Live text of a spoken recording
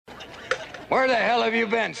Where the hell have you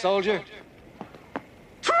been, soldier?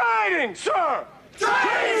 Training, sir!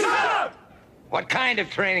 Training, sir! What kind of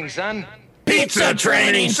training, son? Pizza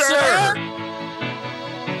training, sir!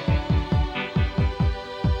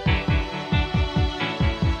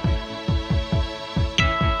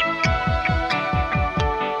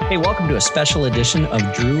 Hey, welcome to a special edition of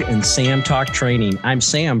Drew and Sam Talk Training. I'm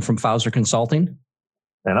Sam from Fauser Consulting.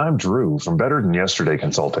 And I'm Drew from Better Than Yesterday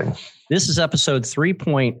Consulting. This is episode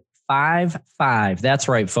 3.55. That's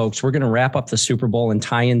right, folks. We're going to wrap up the Super Bowl and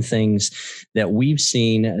tie in things that we've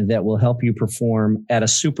seen that will help you perform at a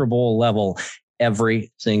Super Bowl level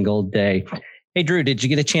every single day. Hey, Drew, did you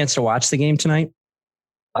get a chance to watch the game tonight?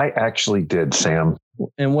 I actually did, Sam.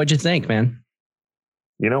 And what'd you think, man?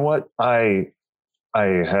 You know what? I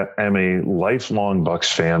am a lifelong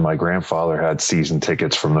Bucs fan. My grandfather had season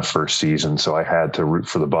tickets from the first season, so I had to root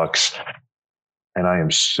for the Bucs. And I am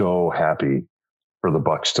so happy for the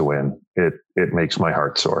Bucs to win. It makes my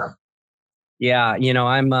heart sore. Yeah, you know,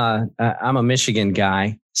 I'm a Michigan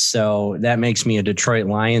guy, so that makes me a Detroit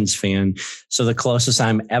Lions fan. So the closest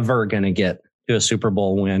I'm ever going to get to a Super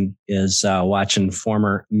Bowl win is watching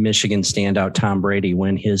former Michigan standout Tom Brady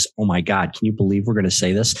win his, oh my God, can you believe we're going to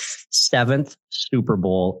say this? 7th Super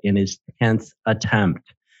Bowl in his 10th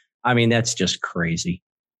attempt. I mean, that's just crazy.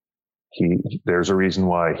 There's a reason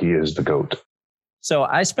why he is the GOAT. So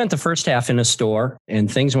I spent the first half in a store and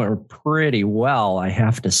things went pretty well, I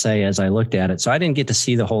have to say, as I looked at it. So I didn't get to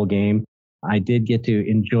see the whole game. I did get to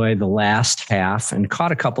enjoy the last half and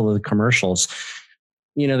caught a couple of the commercials.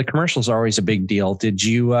 You know, the commercials are always a big deal. Did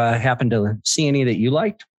you happen to see any that you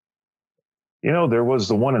liked? You know, there was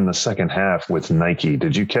the one in the second half with Nike.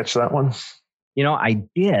 Did you catch that one? You know, I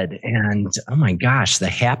did. And oh my gosh, the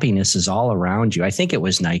happiness is all around you. I think it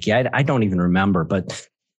was Nike. I don't even remember, but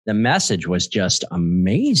the message was just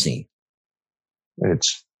amazing.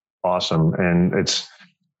 It's awesome. And it's,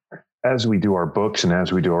 as we do our books and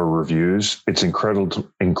as we do our reviews, it's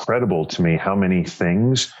incredible to me how many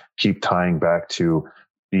things keep tying back to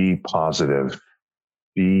be positive,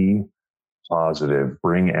 bring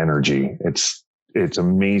energy. It's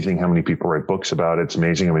amazing how many people write books about it. It's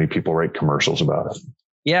amazing how many people write commercials about it.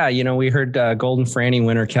 Yeah. You know, we heard Golden Franny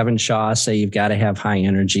winner Kevin Shaw say you've got to have high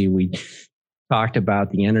energy. We talked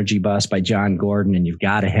about the Energy Bus by John Gordon, and you've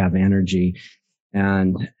got to have energy.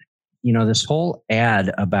 And, you know, this whole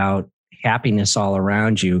ad about happiness all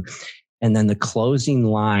around you. And then the closing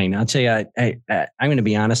line, I'll tell you, I'm going to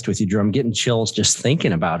be honest with you, Drew, I'm getting chills just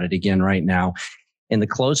thinking about it again right now. And the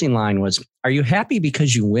closing line was, are you happy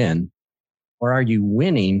because you win? Or are you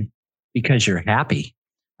winning because you're happy?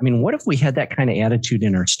 I mean, what if we had that kind of attitude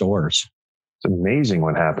in our stores? It's amazing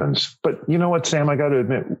what happens. But you know what, Sam, I got to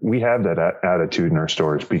admit, we have that attitude in our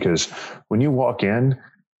stores, because when you walk in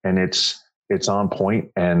and it's on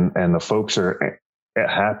point and the folks are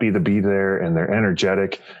happy to be there and they're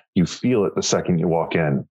energetic, you feel it the second you walk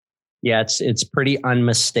in. Yeah, it's pretty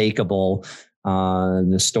unmistakable.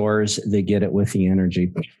 The stores, they get it with the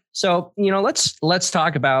energy. So, you know, let's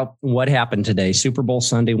talk about what happened today. Super Bowl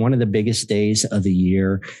Sunday, one of the biggest days of the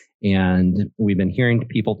year. And we've been hearing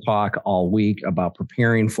people talk all week about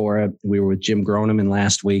preparing for it. We were with Jim Groneman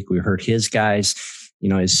last week. We heard his guys, you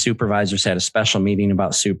know, his supervisors had a special meeting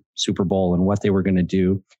about Super Bowl and what they were going to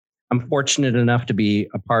do. I'm fortunate enough to be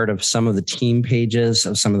a part of some of the team pages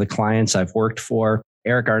of some of the clients I've worked for.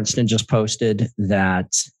 Eric Arnsten just posted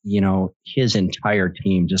that, you know, his entire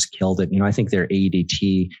team just killed it. You know, I think their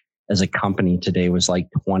ADT as a company today was like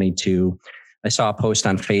 22. I saw a post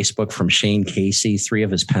on Facebook from Shane Casey. 3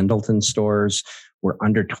 of his Pendleton stores were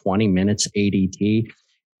under 20 minutes ADT.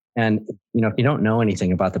 And, you know, if you don't know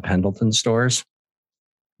anything about the Pendleton stores,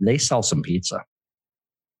 they sell some pizza.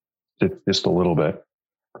 Just a little bit.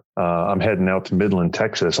 I'm heading out to Midland,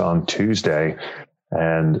 Texas on Tuesday,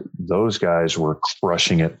 and those guys were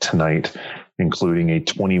crushing it tonight, including a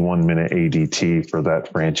 21-minute ADT for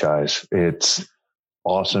that franchise. It's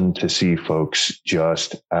awesome to see folks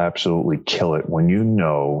just absolutely kill it when you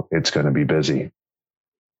know it's going to be busy.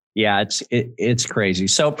 Yeah, it's crazy.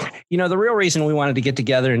 So, you know, the real reason we wanted to get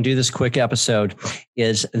together and do this quick episode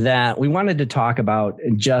is that we wanted to talk about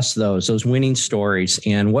just those winning stories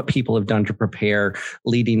and what people have done to prepare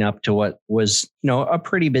leading up to what was, you know, a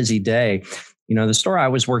pretty busy day. You know, the store I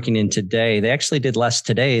was working in today, they actually did less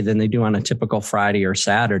today than they do on a typical Friday or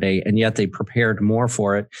Saturday, and yet they prepared more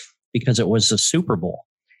for it because it was a Super Bowl.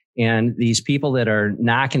 And these people that are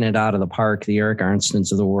knocking it out of the park, the Eric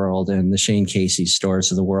Arnstens of the world and the Shane Casey stores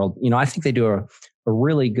of the world, you know, I think they do a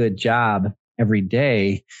really good job every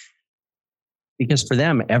day, because for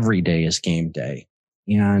them, every day is game day.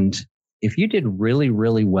 And if you did really,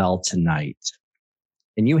 really well tonight,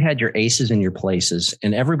 and you had your aces in your places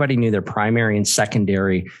and everybody knew their primary and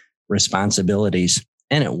secondary responsibilities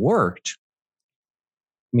and it worked,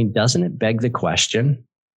 I mean, doesn't it beg the question,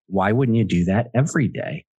 why wouldn't you do that every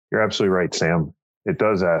day? You're absolutely right, Sam. It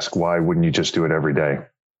does ask, why wouldn't you just do it every day?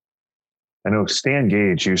 I know Stan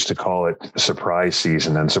Gage used to call it surprise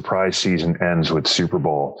season, and surprise season ends with Super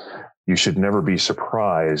Bowl. You should never be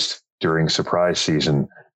surprised during surprise season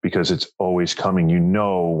because it's always coming. You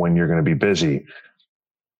know when you're going to be busy.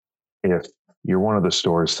 If you're one of the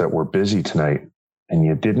stores that were busy tonight and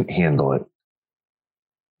you didn't handle it,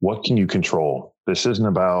 what can you control? This isn't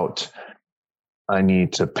about, I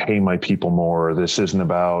need to pay my people more. This isn't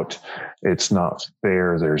about, it's not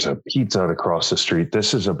fair. There's a Pizza Hut across the street.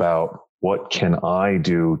 This is about, what can I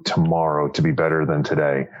do tomorrow to be better than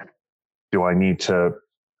today? Do I need to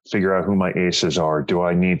figure out who my aces are? Do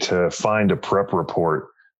I need to find a prep report,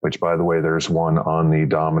 which, by the way, there's one on the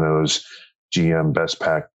Domino's GM Best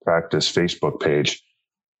Practice Facebook page.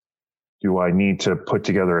 Do I need to put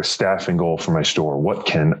together a staffing goal for my store? What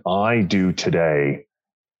can I do today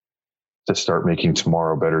to start making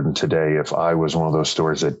tomorrow better than today if I was one of those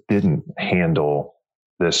stores that didn't handle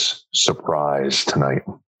this surprise tonight?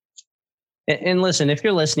 And listen, if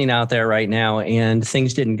you're listening out there right now and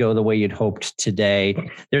things didn't go the way you'd hoped today,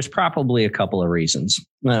 there's probably a couple of reasons.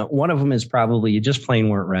 One of them is probably you just plain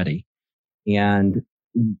weren't ready. And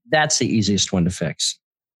that's the easiest one to fix.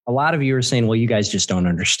 A lot of you are saying, well, you guys just don't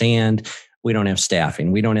understand. We don't have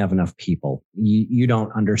staffing. We don't have enough people. You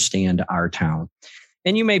don't understand our town.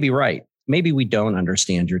 And you may be right. Maybe we don't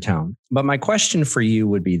understand your town. But my question for you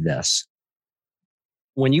would be this.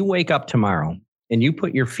 When you wake up tomorrow and you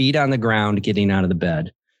put your feet on the ground getting out of the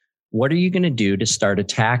bed, what are you going to do to start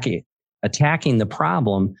attacking the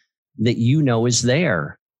problem that you know is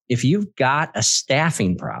there? If you've got a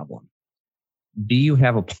staffing problem, do you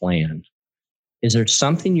have a plan? Is there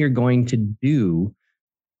something you're going to do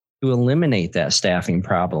to eliminate that staffing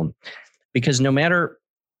problem? Because no matter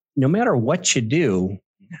what you do,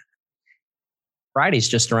 Friday's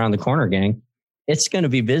just around the corner, gang. It's going to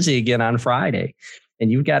be busy again on Friday.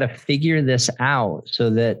 And you've got to figure this out so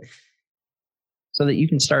that you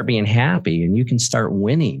can start being happy and you can start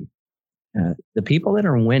winning. The people that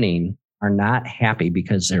are winning are not happy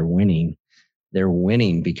because they're winning. They're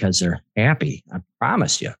winning because they're happy. I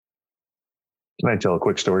promise you. Can I tell a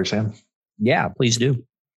quick story, Sam? Yeah, please do.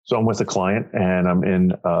 So I'm with a client and I'm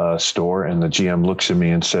in a store and the GM looks at me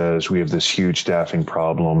and says, we have this huge staffing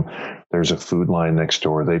problem. There's a Food Lion next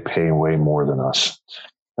door. They pay way more than us.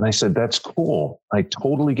 And I said, that's cool. I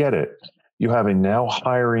totally get it. You have a now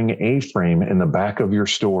hiring A-frame in the back of your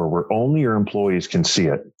store where only your employees can see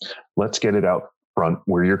it. Let's get it out front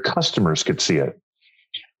where your customers could see it.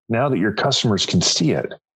 Now that your customers can see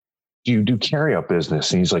it, do you do carryout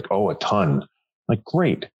business? And he's like, oh, a ton. I'm like,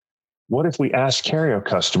 great. What if we ask carryout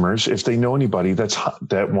customers if they know anybody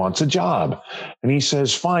that wants a job? And he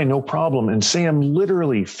says, fine, no problem. And Sam,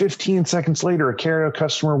 literally 15 seconds later, a carryout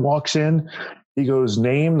customer walks in. He goes,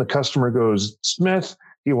 name. The customer goes, Smith.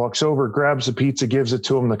 He walks over, grabs the pizza, gives it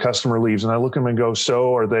to him. The customer leaves. And I look at him and go,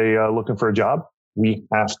 so are they looking for a job? We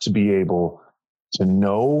have to be able to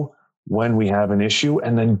know when we have an issue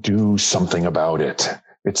and then do something about it.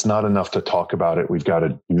 It's not enough to talk about it. We've got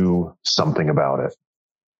to do something about it.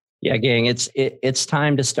 Yeah, gang, it's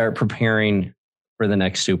time to start preparing for the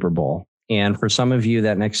next Super Bowl. And for some of you,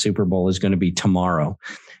 that next Super Bowl is going to be tomorrow.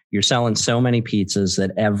 You're selling so many pizzas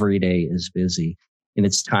that every day is busy. And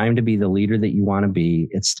it's time to be the leader that you want to be.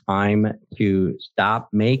 It's time to stop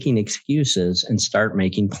making excuses and start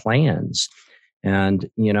making plans. And,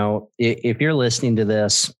 you know, if you're listening to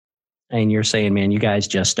this and you're saying, man, you guys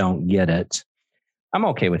just don't get it, I'm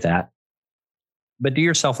okay with that. But do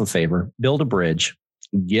yourself a favor, build a bridge,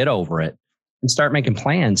 get over it, and start making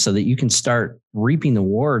plans so that you can start reaping the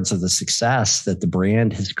rewards of the success that the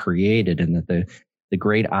brand has created and that the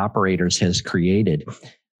great operators has created.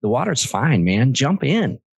 The water's fine, man. Jump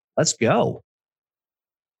in. Let's go.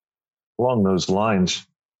 Along those lines,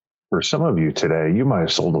 for some of you today, you might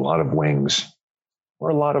have sold a lot of wings or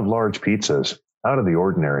a lot of large pizzas, out of the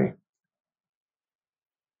ordinary.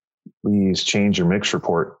 Please change your mix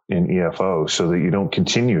report in EFO so that you don't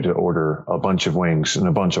continue to order a bunch of wings and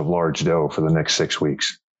a bunch of large dough for the next 6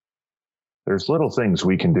 weeks. There's little things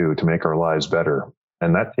we can do to make our lives better.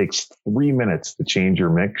 And that takes 3 minutes to change your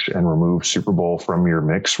mix and remove Super Bowl from your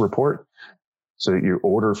mix report so that you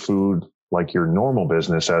order food like your normal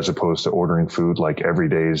business as opposed to ordering food like every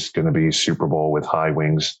day is going to be Super Bowl with high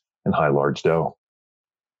wings and high large dough.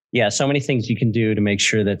 Yeah, so many things you can do to make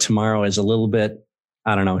sure that tomorrow is a little bit,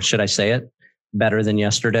 I don't know, should I say it? Better than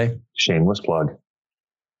yesterday? Shameless plug.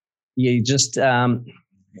 You just,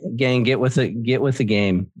 Gang, get with the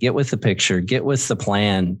game, get with the picture, get with the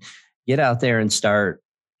plan, get out there and start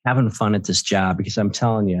having fun at this job. Because I'm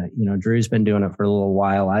telling you, Drew's been doing it for a little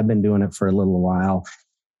while. I've been doing it for a little while.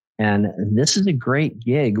 And this is a great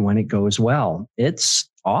gig when it goes well. It's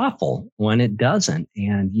awful when it doesn't.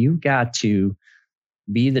 And you've got to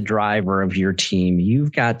be the driver of your team.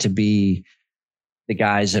 You've got to be the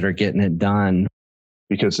guys that are getting it done.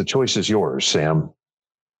 Because the choice is yours, Sam.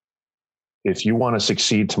 If you want to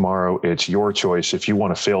succeed tomorrow, it's your choice. If you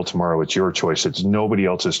want to fail tomorrow, it's your choice. It's nobody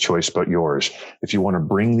else's choice but yours. If you want to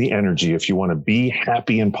bring the energy, if you want to be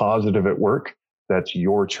happy and positive at work, that's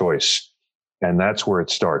your choice. And that's where it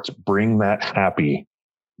starts. Bring that happy.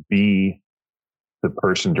 Be the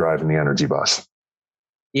person driving the energy bus.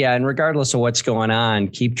 Yeah. And regardless of what's going on,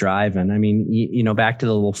 keep driving. I mean, back to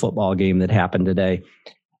the little football game that happened today.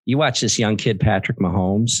 You watch this young kid, Patrick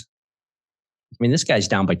Mahomes. I mean, this guy's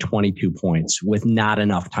down by 22 points with not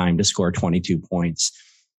enough time to score 22 points.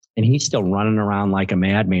 And he's still running around like a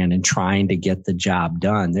madman and trying to get the job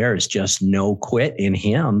done. There is just no quit in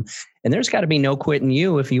him. And there's got to be no quit in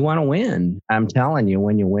you if you want to win. I'm telling you,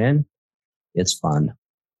 when you win, it's fun.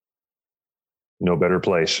 No better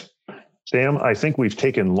place. Sam, I think we've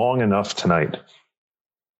taken long enough tonight.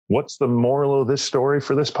 What's the moral of this story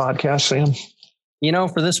for this podcast, Sam?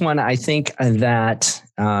 For this one, I think that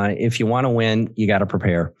if you want to win, you got to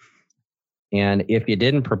prepare. And if you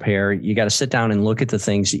didn't prepare, you got to sit down and look at the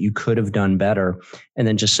things that you could have done better and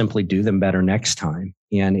then just simply do them better next time.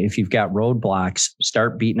 And if you've got roadblocks,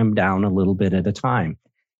 start beating them down a little bit at a time.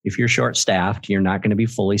 If you're short-staffed, you're not going to be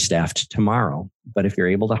fully staffed tomorrow. But if you're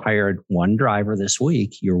able to hire one driver this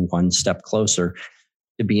week, you're one step closer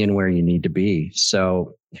to being where you need to be.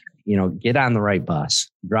 So, get on the right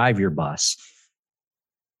bus, drive your bus,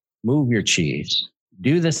 move your cheese,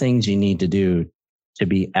 do the things you need to do to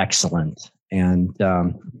be excellent. And,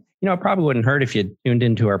 it probably wouldn't hurt if you tuned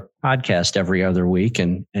into our podcast every other week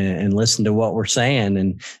and listen to what we're saying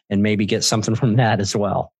and maybe get something from that as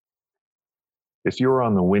well. If you're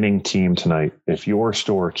on the winning team tonight, if your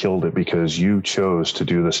store killed it because you chose to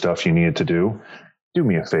do the stuff you needed to do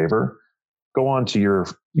me a favor. Go on to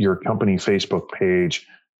your company Facebook page,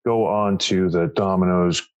 go on to the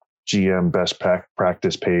Domino's GM best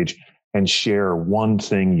practice page and share one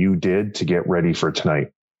thing you did to get ready for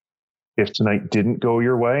tonight. If tonight didn't go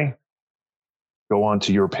your way, go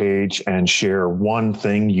onto your page and share one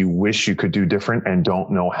thing you wish you could do different and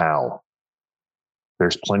don't know how.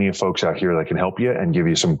 There's plenty of folks out here that can help you and give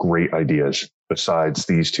you some great ideas besides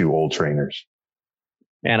these two old trainers.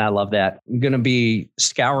 And I love that. I'm going to be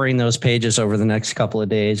scouring those pages over the next couple of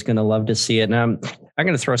days. Going to love to see it. And I'm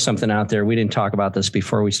going to throw something out there. We didn't talk about this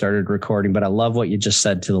before we started recording, but I love what you just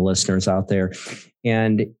said to the listeners out there.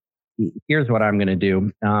 And here's what I'm going to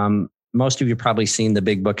do. Most of you probably seen the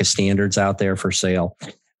Big Book of Standards out there for sale.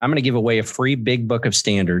 I'm going to give away a free Big Book of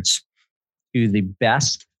Standards to the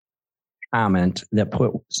best comment that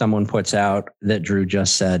someone puts out that Drew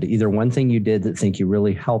just said. Either one thing you did that think you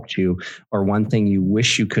really helped you, or one thing you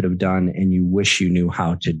wish you could have done and you wish you knew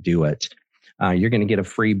how to do it. You're going to get a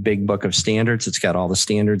free Big Book of Standards. It's got all the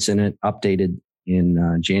standards in it, updated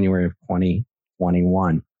in January of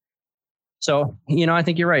 2021. So, I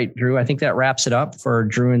think you're right, Drew. I think that wraps it up for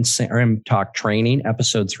Drew and Sam Talk Training,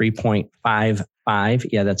 episode 3.55.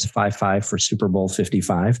 Yeah, that's 55 for Super Bowl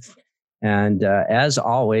 55. And as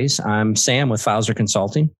always, I'm Sam with Fowler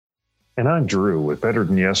Consulting. And I'm Drew with Better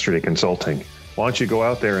Than Yesterday Consulting. Why don't you go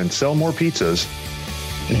out there and sell more pizzas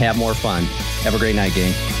and have more fun. Have a great night,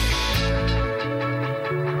 gang.